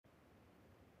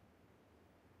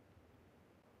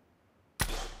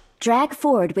Drag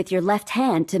forward with your left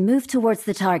hand to move towards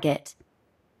the target.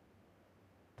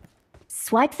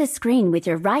 Swipe the screen with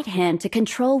your right hand to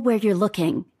control where you're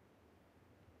looking.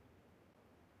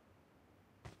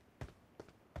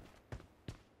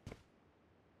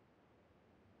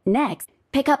 Next,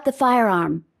 pick up the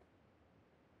firearm.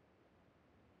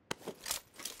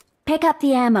 Pick up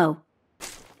the ammo.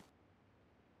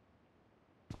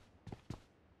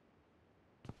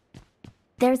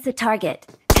 There's the target.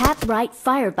 Tap right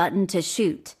fire button to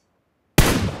shoot.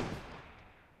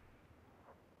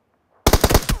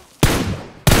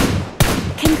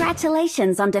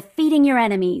 Congratulations on defeating your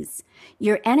enemies.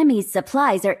 Your enemies'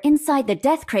 supplies are inside the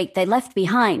death crate they left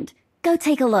behind. Go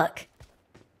take a look.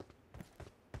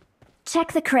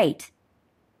 Check the crate.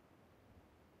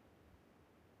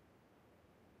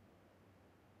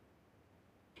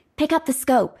 Pick up the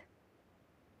scope.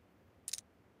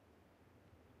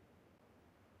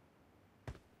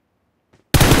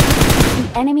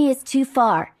 The enemy is too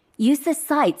far. Use the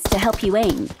sights to help you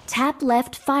aim. Tap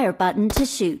left fire button to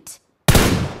shoot.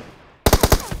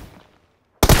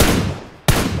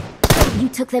 You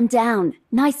took them down.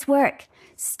 Nice work.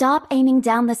 Stop aiming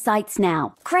down the sights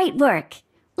now. Great work.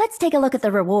 Let's take a look at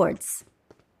the rewards.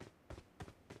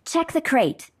 Check the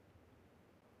crate.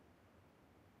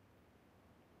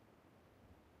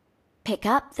 Pick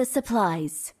up the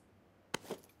supplies.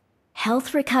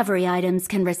 Health recovery items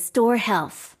can restore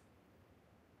health.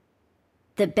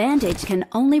 The bandage can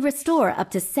only restore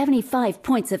up to 75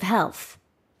 points of health.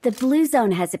 The blue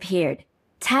zone has appeared.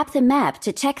 Tap the map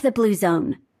to check the blue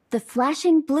zone. The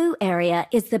flashing blue area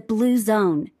is the blue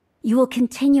zone. You will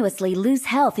continuously lose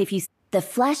health if you... The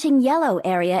flashing yellow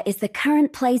area is the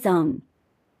current play zone.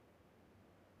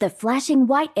 The flashing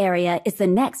white area is the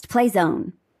next play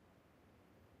zone.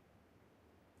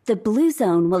 The blue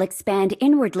zone will expand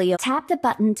inwardly. Tap the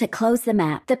button to close the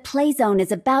map. The play zone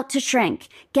is about to shrink.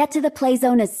 Get to the play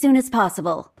zone as soon as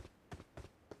possible.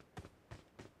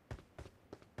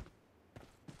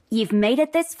 You've made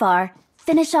it this far.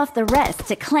 Finish off the rest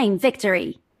to claim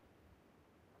victory.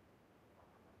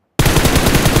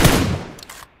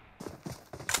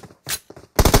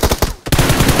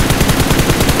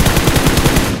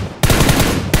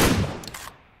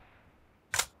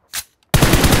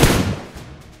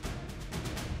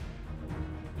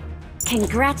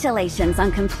 Congratulations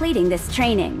on completing this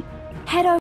training. Head over